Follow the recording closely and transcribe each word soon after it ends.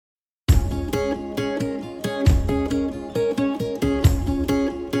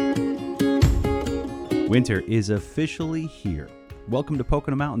Winter is officially here. Welcome to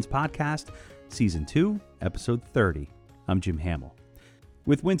Pocono Mountains Podcast, Season 2, Episode 30. I'm Jim Hamill.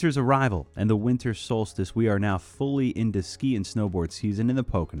 With winter's arrival and the winter solstice, we are now fully into ski and snowboard season in the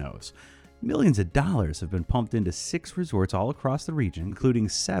Poconos. Millions of dollars have been pumped into 6 resorts all across the region, including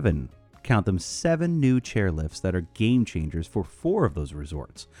 7 new chairlifts that are game changers for 4 of those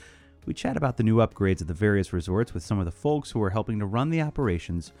resorts. We chat about the new upgrades at the various resorts with some of the folks who are helping to run the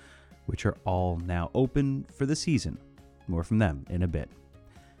operations, which are all now open for the season. More from them in a bit.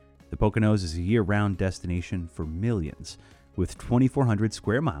 The Poconos is a year-round destination for millions, with 2,400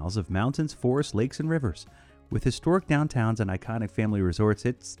 square miles of mountains, forests, lakes, and rivers. With historic downtowns and iconic family resorts,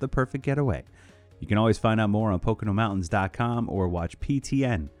 it's the perfect getaway. You can always find out more on PoconoMountains.com or watch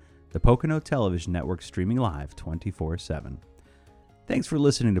PTN, the Pocono Television Network, streaming live 24/7. Thanks for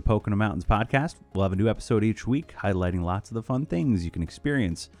listening to Pocono Mountains Podcast. We'll have a new episode each week highlighting lots of the fun things you can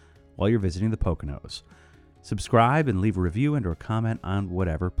experience while you're visiting the Poconos. Subscribe and leave a review and or comment on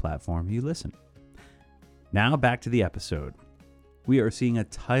whatever platform you listen. Now back to the episode. We are seeing a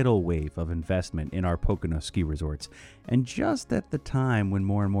tidal wave of investment in our Pocono ski resorts, and just at the time when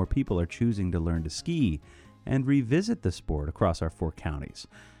more and more people are choosing to learn to ski and revisit the sport across our 4 counties.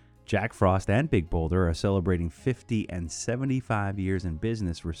 Jack Frost and Big Boulder are celebrating 50 and 75 years in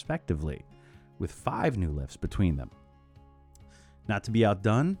business respectively, with 5 new lifts between them. Not to be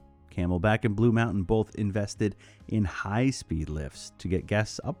outdone, Camelback and Blue Mountain both invested in high-speed lifts to get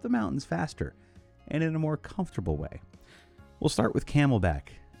guests up the mountains faster and in a more comfortable way. We'll start with Camelback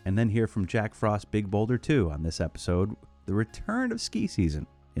and then hear from Jack Frost Big Boulder 2 on this episode, the return of ski season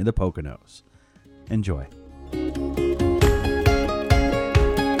in the Poconos. Enjoy.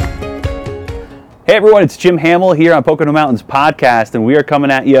 Hey everyone, it's Jim Hamill here on Pocono Mountains Podcast, and we are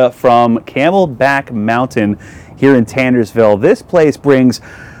coming at you from Camelback Mountain here in Tannersville. This place brings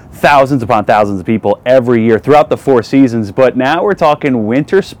thousands upon thousands of people every year throughout the 4 seasons, but now we're talking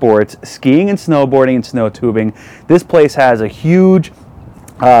winter sports, skiing and snowboarding and snow tubing. This place has a huge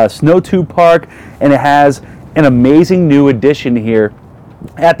snow tube park, and it has an amazing new addition here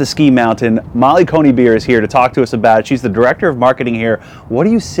at the ski mountain. Molly Coneybeer is here to talk to us about it. She's the director of marketing here. What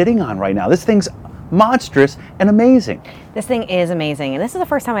are you sitting on right now? This thing's monstrous and amazing. This thing is amazing, and this is the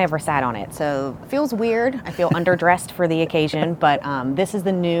first time I ever sat on it, so it feels weird. I feel underdressed for the occasion, but this is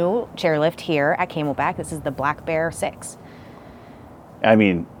the new chairlift here at Camelback. This is the Black Bear 6. I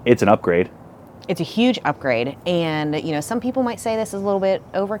mean, it's an upgrade. It's a huge upgrade, and some people might say this is a little bit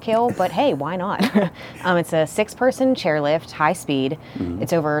overkill, but hey, why not? It's a 6-person chairlift, high speed. Mm-hmm.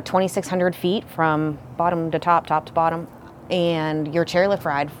 It's over 2,600 feet from bottom to top, top to bottom, and your chairlift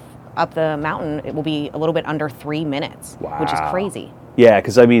ride up the mountain, it will be a little bit under 3 minutes. Wow. Which is crazy. Yeah,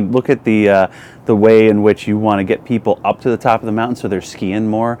 because I mean, look at the way in which you want to get people up to the top of the mountain so they're skiing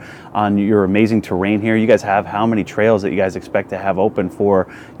more on your amazing terrain here. You guys have how many trails that you guys expect to have open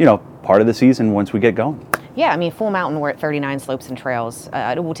for, part of the season once we get going? Yeah, I mean, full mountain, we're at 39 slopes and trails.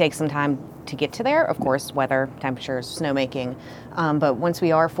 It will take some time to get to there, of course, weather, temperatures, snowmaking. But once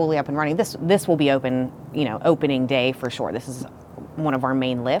we are fully up and running, this will be open, opening day for sure. This is one of our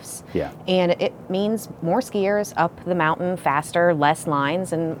main lifts. Yeah. And it means more skiers up the mountain faster, less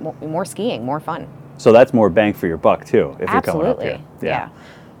lines, and more skiing, more fun. So that's more bang for your buck too, if you're coming up here. Absolutely, yeah.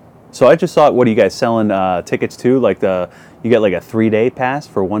 So I just saw, what are you guys selling tickets to? Like you get like a 3-day pass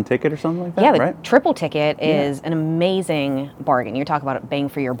for 1 ticket or something like that, yeah, the right? triple ticket is an amazing bargain. You're talking about bang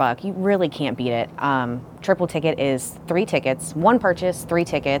for your buck. You really can't beat it. Triple ticket is 3 tickets, 1 purchase, 3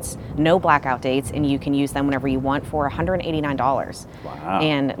 tickets, no blackout dates, and you can use them whenever you want for $189. Wow.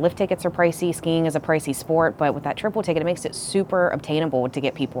 And lift tickets are pricey. Skiing is a pricey sport, but with that triple ticket, it makes it super obtainable to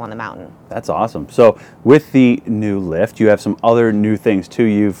get people on the mountain. That's awesome. So with the new lift, you have some other new things too.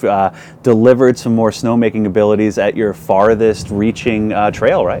 You've delivered some more snowmaking abilities at your farthest reaching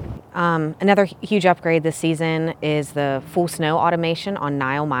trail, right? Another huge upgrade this season is the full snow automation on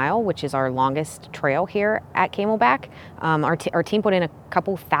Nile Mile, which is our longest trail here at Camelback. Our team put in a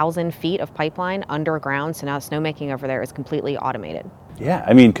couple thousand feet of pipeline underground, so now snowmaking over there is completely automated. Yeah,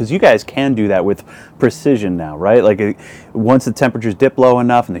 I mean, because you guys can do that with precision now, right? Like once the temperatures dip low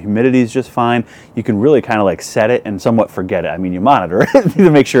enough and the humidity is just fine, you can really kind of like set it and somewhat forget it. I mean, you monitor it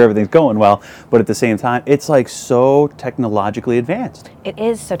to make sure everything's going well, but at the same time, it's like so technologically advanced. It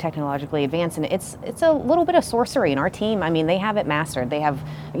is so technologically advanced, and it's a little bit of sorcery in our team. I mean, they have it mastered. They have,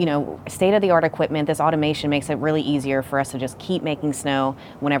 state-of-the-art equipment. This automation makes it really easier for us to just keep making snow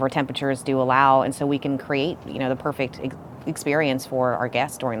whenever temperatures do allow, and so we can create, the perfect experience for our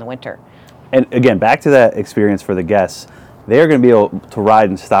guests during the winter. And again, back to that experience for the guests, they're going to be able to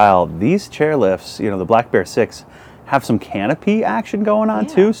ride in style. These chairlifts, the Black Bear 6, have some canopy action going on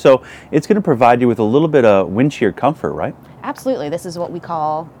too. So it's going to provide you with a little bit of wind shear comfort, right? Absolutely. This is what we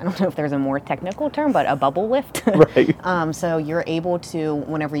call, I don't know if there's a more technical term, but a bubble lift. Right. So you're able to,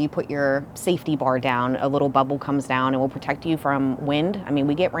 whenever you put your safety bar down, a little bubble comes down and will protect you from wind. I mean,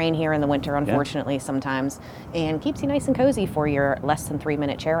 we get rain here in the winter, unfortunately, sometimes, and keeps you nice and cozy for your less than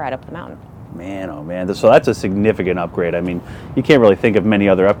 3-minute chair ride up the mountain. Man, oh man, so that's a significant upgrade. I mean, you can't really think of many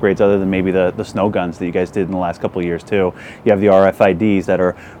other upgrades other than maybe the snow guns that you guys did in the last couple of years too. You have the RFIDs that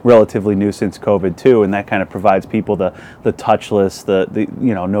are relatively new since COVID too, and that kind of provides people the touchless, the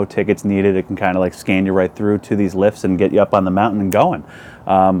no tickets needed. It can kind of like scan you right through to these lifts and get you up on the mountain and going.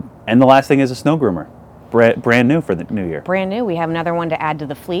 And the last thing is a snow groomer. Brand new for the new year. Brand new. We have another one to add to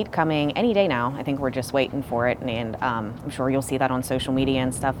the fleet coming any day now. I think we're just waiting for it, and I'm sure you'll see that on social media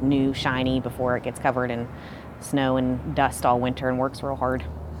and stuff. New, shiny, before it gets covered in snow and dust all winter and works real hard.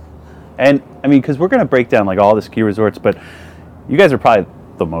 And I mean, because we're going to break down like all the ski resorts, but you guys are probably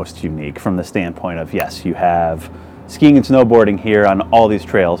the most unique from the standpoint of, yes, you have skiing and snowboarding here on all these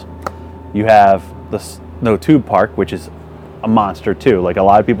trails. You have the Snow Tube Park, which is a monster too. Like a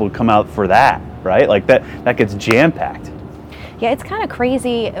lot of people come out for that. Right? Like that gets jam-packed. Yeah, it's kind of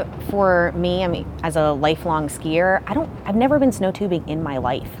crazy for me. I mean, as a lifelong skier, I've never been snow tubing in my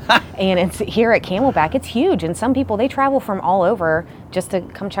life. And it's here at Camelback, it's huge. And some people, they travel from all over just to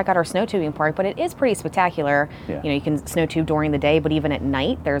come check out our snow tubing park, but it is pretty spectacular. Yeah. You can snow tube during the day, but even at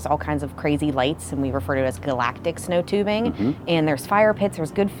night, there's all kinds of crazy lights, and we refer to it as galactic snow tubing. Mm-hmm. And there's fire pits,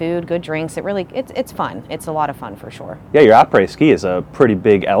 there's good food, good drinks. It's fun. It's a lot of fun for sure. Yeah, your après ski is a pretty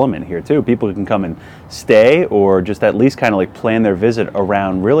big element here too. People can come and stay or just at least kind of like plan their visit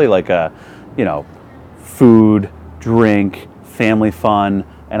around really like a, food, drink, family fun,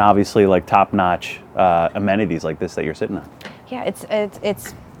 and obviously like top-notch amenities like this that you're sitting on. Yeah,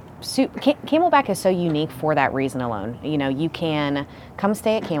 Camelback is so unique for that reason alone. You can come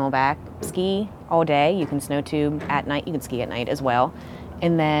stay at Camelback, ski all day. You can snow tube at night. You can ski at night as well.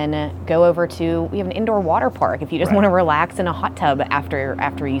 And then go over we have an indoor water park if you just want to relax in a hot tub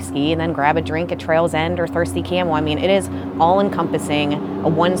after you ski, and then grab a drink at Trail's End or Thirsty Camel. I mean, it is all-encompassing, a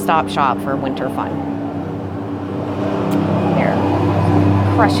one-stop shop for winter fun. They're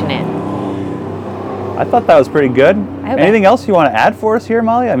crushing it. I thought that was pretty good. Anything else you want to add for us here,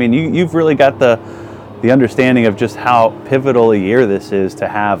 Molly? I mean, you've really got the understanding of just how pivotal a year this is to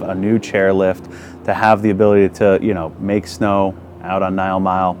have a new chairlift, to have the ability to, make snow out on Nile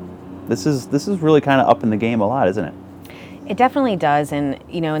Mile. This is really kind of up in the game a lot, isn't it? It definitely does, and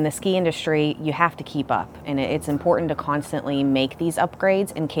in the ski industry, you have to keep up, and it's important to constantly make these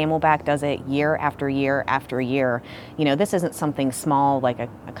upgrades, and Camelback does it year after year after year. This isn't something small like a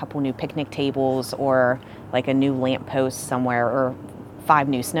couple new picnic tables or like a new lamp post somewhere or 5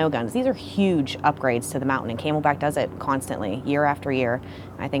 new snow guns. These are huge upgrades to the mountain, and Camelback does it constantly, year after year.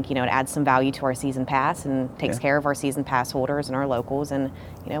 I think, it adds some value to our season pass and takes care of our season pass holders and our locals, and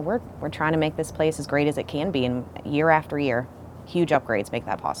we're trying to make this place as great as it can be, and year after year, huge upgrades make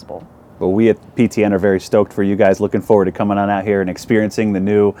that possible. Well, we at PTN are very stoked for you guys. Looking forward to coming on out here and experiencing the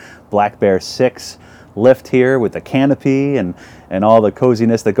new Black Bear 6 lift here with the canopy and all the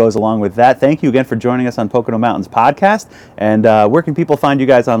coziness that goes along with that. Thank you again for joining us on Pocono Mountains podcast. And where can people find you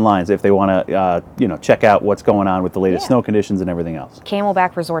guys online if they want to check out what's going on with the latest snow conditions and everything else?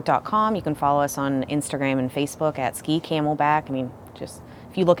 CamelbackResort.com. You can follow us on Instagram and Facebook at Ski Camelback. I mean, just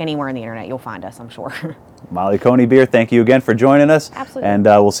if you look anywhere on the internet, you'll find us, I'm sure. Molly Coneybeer, thank you again for joining us. Absolutely. And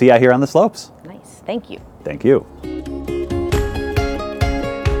we'll see you out here on the slopes. Nice. Thank you. Thank you.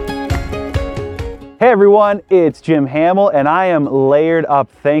 Hey everyone, it's Jim Hamill, and I am layered up,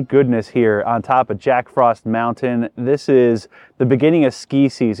 thank goodness, here on top of Jack Frost Mountain. This is the beginning of ski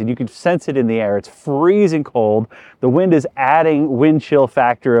season. You can sense it in the air. It's freezing cold. The wind is adding wind chill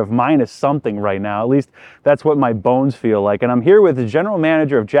factor of minus something right now. At least that's what my bones feel like. And I'm here with the general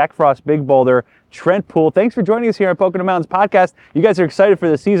manager of Jack Frost Big Boulder, Trent Poole. Thanks for joining us here on Pocono Mountains podcast. You guys are excited for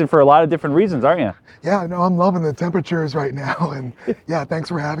the season for a lot of different reasons, aren't you? Yeah, no, I'm loving the temperatures right now, and yeah, thanks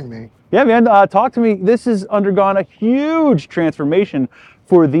for having me. Yeah, man, talk to me. This has undergone a huge transformation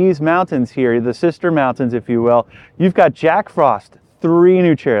for these mountains here, the sister mountains, if you will. You've got Jack Frost, 3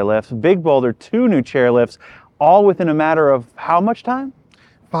 new chairlifts, Big Boulder, 2 new chairlifts, all within a matter of how much time?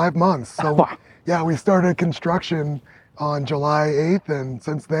 5 months. So, yeah, we started construction on July 8th, and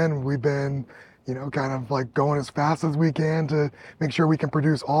since then we've been kind of like going as fast as we can to make sure we can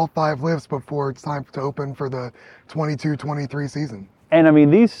produce all 5 lifts before it's time to open for the 22-23 season. And I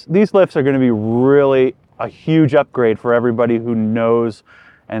mean, these lifts are going to be really a huge upgrade for everybody who knows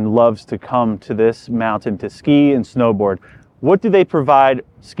and loves to come to this mountain to ski and snowboard. What do they provide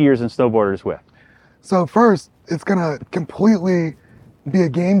skiers and snowboarders with? So first, it's going to completely be a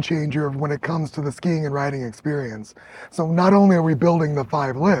game changer when it comes to the skiing and riding experience. So not only are we building the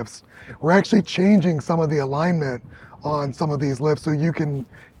 5 lifts, we're actually changing some of the alignment on some of these lifts so you can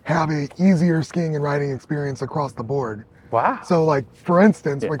have a easier skiing and riding experience across the board. Wow. So like, for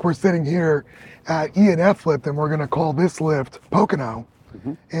instance, like we're sitting here at E and F lift and we're going to call this lift Pocono.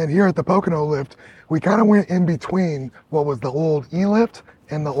 And here at the Pocono lift, we kind of went in between what was the old E lift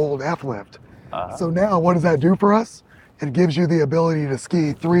and the old F lift. So now what does that do for us? It gives you the ability to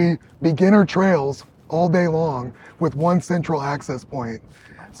ski 3 beginner trails all day long with one central access point.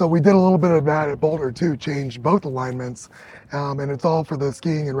 So we did a little bit of that at Boulder too, changed both alignments, and it's all for the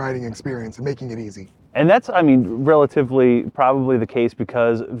skiing and riding experience and making it easy. And that's, I mean, relatively probably the case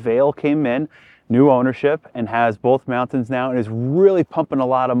because Vail came in, new ownership, and has both mountains now, and is really pumping a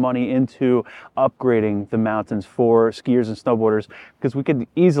lot of money into upgrading the mountains for skiers and snowboarders, because we could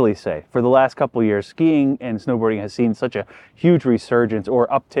easily say for the last couple of years, skiing and snowboarding has seen such a huge resurgence or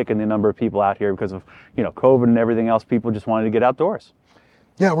uptick in the number of people out here because of, you know, COVID and everything else. People just wanted to get outdoors.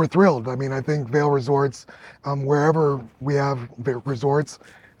 Yeah, we're thrilled. I mean, I think Vail Resorts, wherever we have resorts,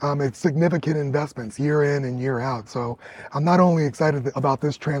 it's significant investments year in and year out. So I'm not only excited about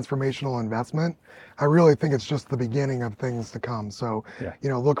this transformational investment, I really think it's just the beginning of things to come. So, you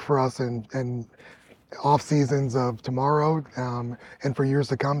know, look for us in off seasons of tomorrow and for years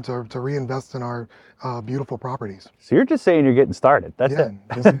to come to reinvest in our beautiful properties. So you're just saying you're getting started. That's it.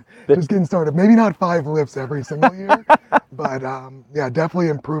 Just getting started. Maybe not 5 lifts every single year, but yeah, definitely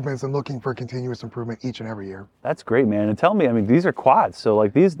improvements and looking for continuous improvement each and every year. That's great, man. And tell me, I mean, these are quads. So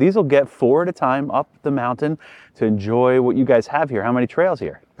like these will get 4 at a time up the mountain to enjoy what you guys have here. How many trails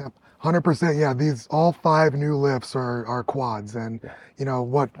here? Yep. 100%. Yeah, these all 5 new lifts are quads, and you know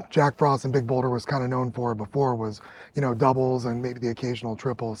what Jack Frost and Big Boulder was kind of known for before was, you know, doubles and maybe the occasional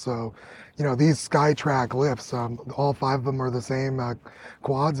triple. So, you know, these SkyTrack lifts, all 5 of them are the same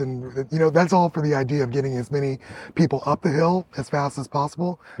quads, and you know that's all for the idea of getting as many people up the hill as fast as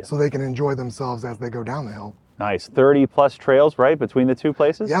possible, so they can enjoy themselves as they go down the hill. Nice. 30 plus trails, right, between the 2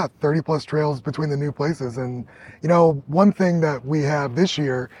 places? Yeah, 30 plus trails between the new places. And, you know, one thing that we have this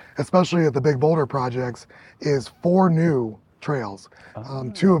year, especially at the Big Boulder projects, is 4 new trails,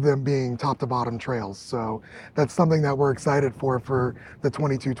 2 of them being top to bottom trails. So that's something that we're excited for the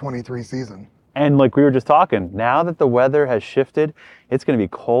 22-23 season. And like we were just talking, now that the weather has shifted, it's going to be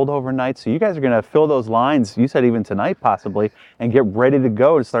cold overnight. So you guys are going to fill those lines, you said even tonight possibly, and get ready to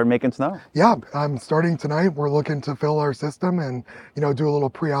go and start making snow. Yeah, starting tonight, we're looking to fill our system and, you know, do a little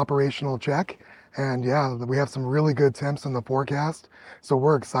pre-operational check. And yeah, we have some really good temps in the forecast. So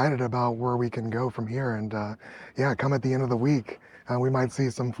we're excited about where we can go from here. And yeah, come at the end of the week, we might see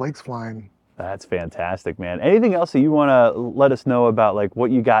some flakes flying. That's fantastic, man. Anything else that you want to let us know about, like what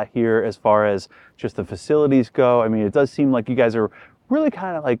you got here as far as just the facilities go? I mean, it does seem like you guys are really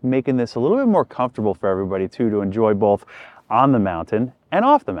kind of like making this a little bit more comfortable for everybody too, to enjoy both on the mountain and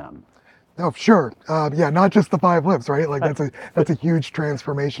off the mountain. Oh, sure. Yeah, not just the 5 lifts, right? Like that's a huge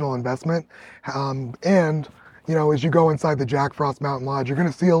transformational investment. And, you know, as you go inside the Jack Frost Mountain Lodge, you're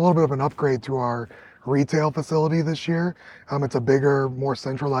going to see a little bit of an upgrade to our retail facility this year. It's a bigger, more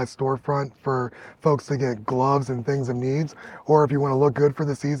centralized storefront for folks to get gloves and things of needs, or if you want to look good for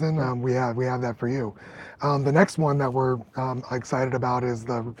the season, we have that for you. The next one that we're excited about is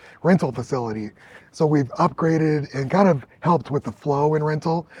the rental facility. So we've upgraded and kind of helped with the flow in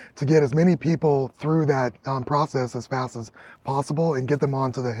rental to get as many people through that process as fast as possible and get them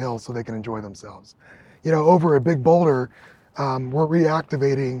onto the hill so they can enjoy themselves. You know, over at Big Boulder, we're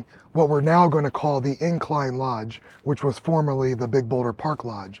reactivating what we're now going to call the Incline Lodge, which was formerly the Big Boulder Park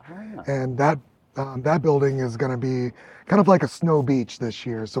Lodge. And that building is going to be kind of like a snow beach this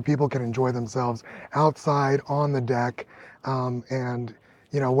year, so people can enjoy themselves outside on the deck. And,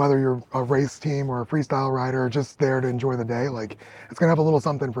 you know, whether you're a race team or a freestyle rider or just there to enjoy the day, like it's going to have a little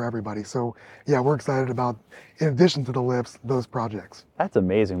something for everybody. So yeah, we're excited about, in addition to the lifts, those projects. That's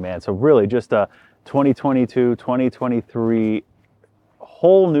amazing, man. So really just a 2022, 2023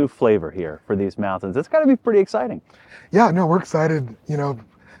 whole new flavor here for these mountains. It's got to be pretty exciting. Yeah, no, we're excited, you know,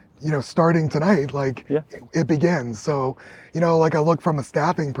 starting tonight, like it begins. So, you know, like I look from a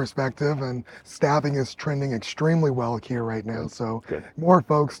staffing perspective, and staffing is trending extremely well here right now. So more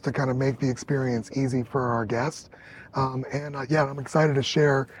folks to kind of make the experience easy for our guests. And yeah, I'm excited to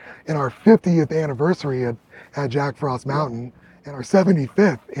share in our 50th anniversary at Jack Frost Mountain and our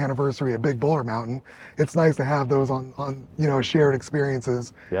 75th anniversary at Big Boulder Mountain. It's nice to have those on you know, shared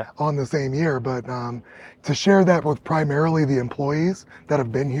experiences on the same year, but to share that with primarily the employees that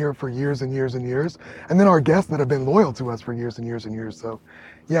have been here for years and years and years, and then our guests that have been loyal to us for years and years and years. So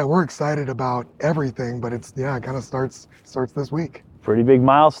yeah, we're excited about everything, but it kind of starts this week. Pretty big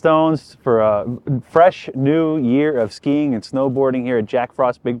milestones for a fresh new year of skiing and snowboarding here at Jack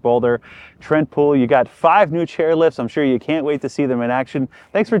Frost Big Boulder. Trent Poole, you got 5 new chairlifts. I'm sure you can't wait to see them in action.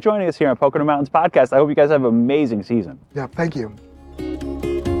 Thanks for joining us here on Pocono Mountains Podcast. I hope you guys have an amazing season. Yeah, thank you.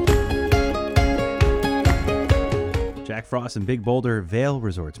 Jack Frost and Big Boulder Vail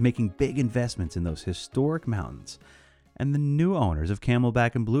Resorts making big investments in those historic mountains. And the new owners of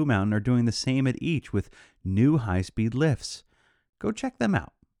Camelback and Blue Mountain are doing the same at each with new high-speed lifts. Go check them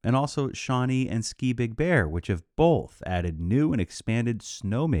out. And also Shawnee and Ski Big Bear, which have both added new and expanded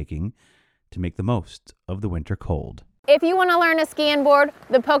snowmaking to make the most of the winter cold. If you want to learn to ski and board,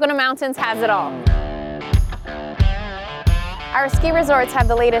 the Pocono Mountains has it all. Our ski resorts have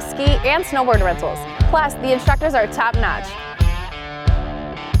the latest ski and snowboard rentals. Plus, the instructors are top-notch.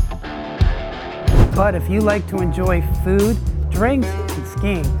 But if you like to enjoy food, drinks, and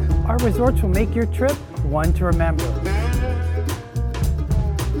skiing, our resorts will make your trip one to remember.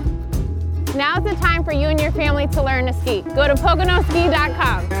 Now's the time for you and your family to learn to ski. Go to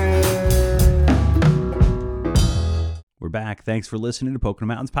PoconoSki.com. We're back. Thanks for listening to Pocono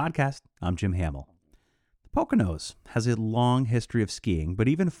Mountains Podcast. I'm Jim Hamill. The Poconos has a long history of skiing, but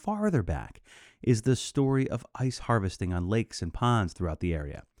even farther back is the story of ice harvesting on lakes and ponds throughout the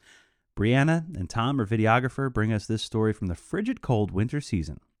area. Brianna and Tom, our videographer, bring us this story from the frigid cold winter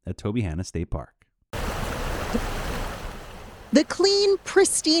season at Tobyhanna State Park. The clean,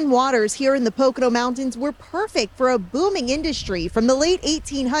 pristine waters here in the Pocono Mountains were perfect for a booming industry from the late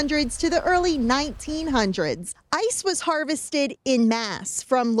 1800s to the early 1900s. Ice was harvested en masse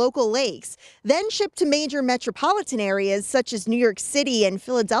from local lakes, then shipped to major metropolitan areas such as New York City and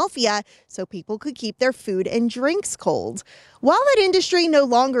Philadelphia so people could keep their food and drinks cold. While that industry no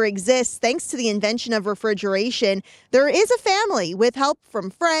longer exists thanks to the invention of refrigeration, there is a family with help from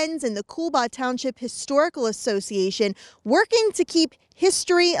friends and the Coolbaugh Township Historical Association working to keep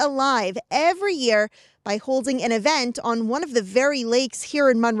history alive every year by holding an event on one of the very lakes here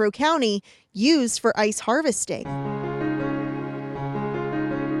in Monroe County used for ice harvesting.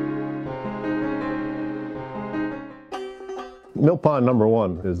 Mill Pond number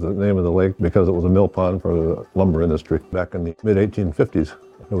 1 is the name of the lake because it was a mill pond for the lumber industry back in the mid-1850s.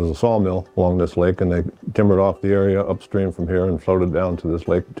 There was a sawmill along this lake, and they timbered off the area upstream from here and floated down to this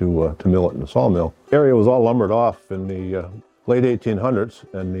lake to mill it in the sawmill. The area was all lumbered off in the late 1800s,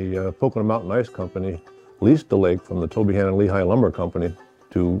 and the Pocono Mountain Ice Company leased the lake from the Tobyhanna Lehigh Lumber Company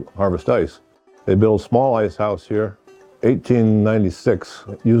to harvest ice. They built a small ice house here, 1896,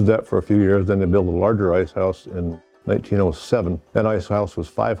 used that for a few years, then they built a larger ice house in 1907. That ice house was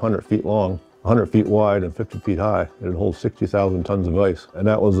 500 feet long, 100 feet wide, and 50 feet high. It holds 60,000 tons of ice, and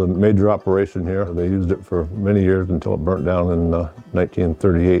that was a major operation here. They used it for many years until it burnt down in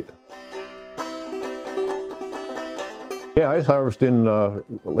 1938. Yeah, ice harvesting,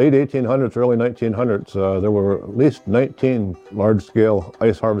 late 1800s, early 1900s, there were at least 19 large-scale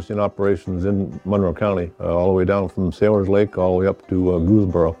ice harvesting operations in Monroe County, all the way down from Sailors Lake all the way up to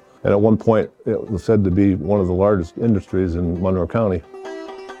Gooseboro. And at one point, it was said to be one of the largest industries in Monroe County.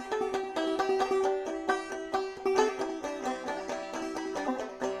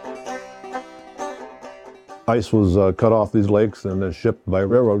 Ice was cut off these lakes and then shipped by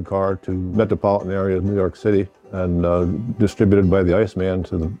railroad car to metropolitan area of New York City and distributed by the Iceman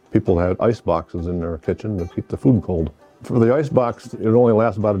to the people who had ice boxes in their kitchen to keep the food cold. For the ice box, it only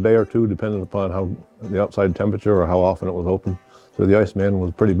lasts about a day or two, depending upon how the outside temperature or how often it was open. So the Iceman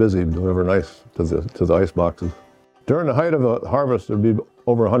was pretty busy delivering ice to the ice boxes. During the height of a harvest, there'd be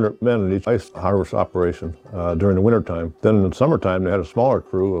over 100 men in each ice harvest operation during the wintertime. Then in the summertime, they had a smaller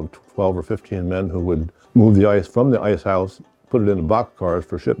crew of 12 or 15 men who would move the ice from the ice house, put it into box cars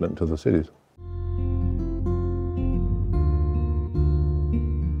for shipment to the cities.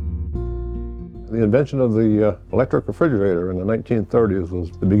 The invention of the electric refrigerator in the 1930s was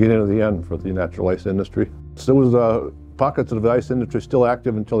the beginning of the end for the natural ice industry. There was pockets of the ice industry still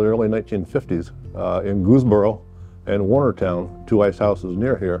active until the early 1950s in Gooseboro and Warnertown, 2 ice houses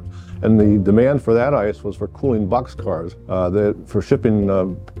near here. And the demand for that ice was for cooling boxcars. For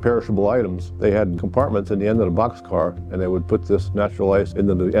shipping perishable items, they had compartments in the end of the boxcar, and they would put this natural ice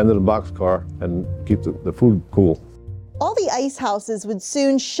into the end of the boxcar and keep the food cool. All the ice houses would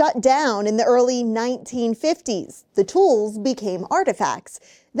soon shut down in the early 1950s. The tools became artifacts.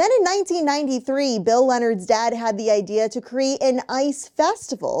 Then in 1993, Bill Leonard's dad had the idea to create an ice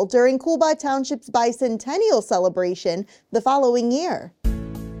festival during Coolbaugh Township's bicentennial celebration the following year.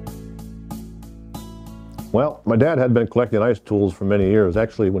 Well, my dad had been collecting ice tools for many years.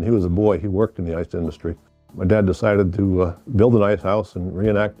 Actually, when he was a boy, he worked in the ice industry. my dad decided to build an ice house and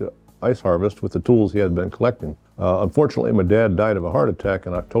reenact the ice harvest with the tools he had been collecting. Unfortunately, my dad died of a heart attack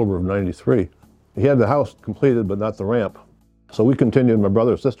in October of '93. He had the house completed, but not the ramp. So we continued, my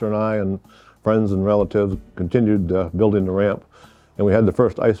brother, sister, and I, and friends and relatives continued building the ramp. And we had the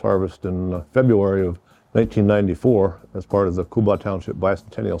first ice harvest in February of 1994 as part of the Coolbaugh Township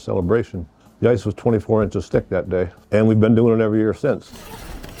Bicentennial Celebration. The ice was 24 inches thick that day, and we've been doing it every year since.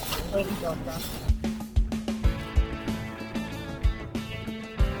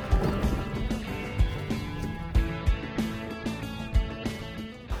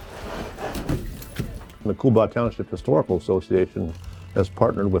 The Coolbaugh Township Historical Association has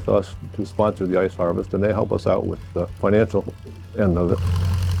partnered with us to sponsor the ice harvest, and they help us out with the financial end of it.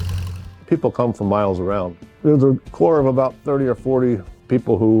 People come from miles around. There's a core of about 30 or 40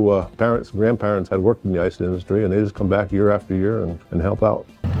 people who parents, grandparents had worked in the ice industry, and they just come back year after year and help out.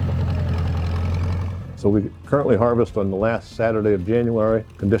 So we currently harvest on the last Saturday of January,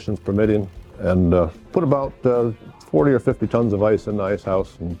 conditions permitting, and put about 40 or 50 tons of ice in the ice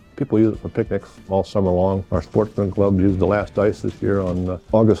house, and people use it for picnics all summer long. Our sportsman club used the last ice this year on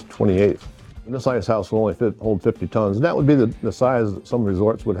August 28th. And this ice house will only hold 50 tons. And that would be the size that some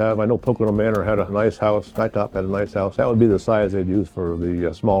resorts would have. I know Pocono Manor had an ice house, Skytop had an ice house. That would be the size they'd use for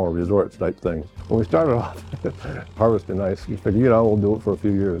the smaller resorts type things. When we started off harvesting ice, we figured, we'll do it for a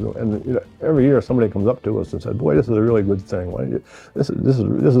few years. And every year somebody comes up to us and said, boy, this is a really good thing. This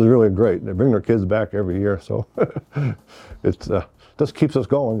is really great. And they bring their kids back every year, so it just keeps us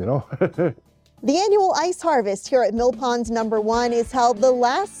going, The annual ice harvest here at Mill Pond number 1 is held the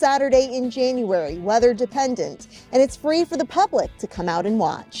last Saturday in January, weather dependent, and it's free for the public to come out and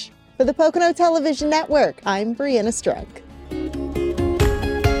watch. For the Pocono Television Network, I'm Brianna Struck.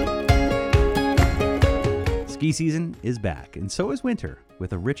 Ski season is back, and so is winter,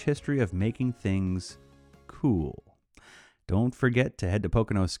 with a rich history of making things cool. Don't forget to head to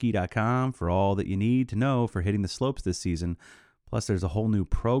PoconoSki.com for all that you need to know for hitting the slopes this season. Plus, there's a whole new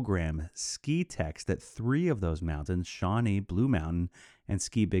program, Ski Text, at 3 of those mountains, Shawnee, Blue Mountain, and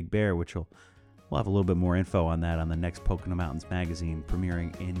Ski Big Bear, which we'll have a little bit more info on that on the next Pocono Mountains magazine,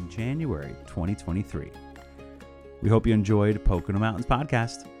 premiering in January 2023. We hope you enjoyed Pocono Mountains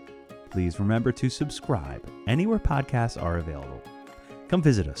Podcast. Please remember to subscribe anywhere podcasts are available. Come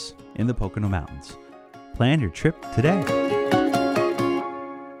visit us in the Pocono Mountains. Plan your trip today.